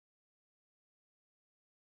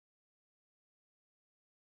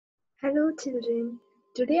Hello, children.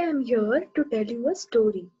 Today I'm here to tell you a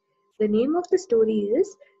story. The name of the story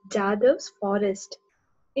is Jadav's Forest.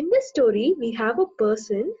 In this story, we have a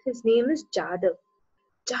person. His name is Jadav.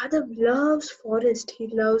 Jadav loves forest. He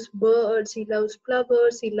loves birds. He loves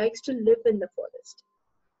flowers. He likes to live in the forest.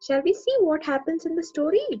 Shall we see what happens in the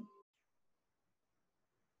story?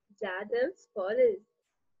 Jadav's Forest.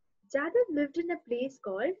 Jadav lived in a place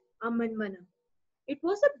called Amanmana. It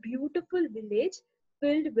was a beautiful village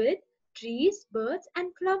filled with trees, birds,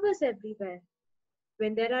 and flowers everywhere.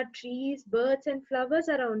 When there are trees, birds, and flowers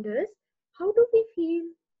around us, how do we feel?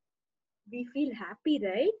 We feel happy,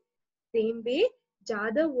 right? Same way,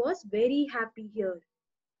 Jada was very happy here.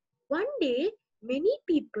 One day, many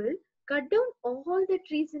people cut down all the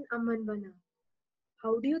trees in Amanvana.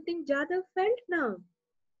 How do you think Jada felt now?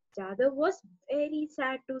 Jada was very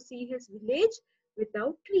sad to see his village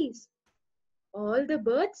without trees. All the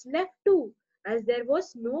birds left too, as there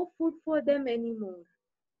was no food for them anymore.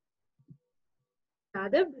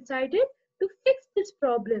 Jada decided to fix this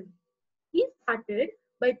problem. He started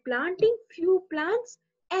by planting few plants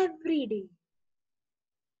every day.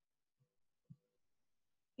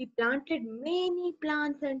 He planted many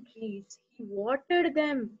plants and trees. He watered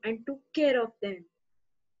them and took care of them.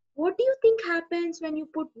 What do you think happens when you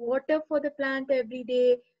put water for the plant every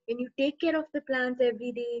day, when you take care of the plants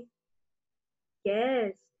every day?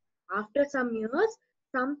 Yes, after some years,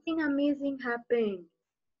 something amazing happened.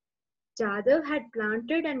 Jadav had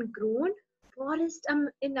planted and grown forest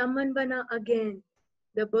in Amanvana again.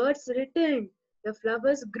 The birds returned, the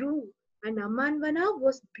flowers grew, and Amanvana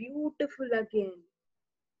was beautiful again.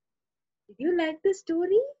 Did you like the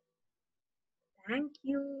story? Thank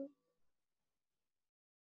you.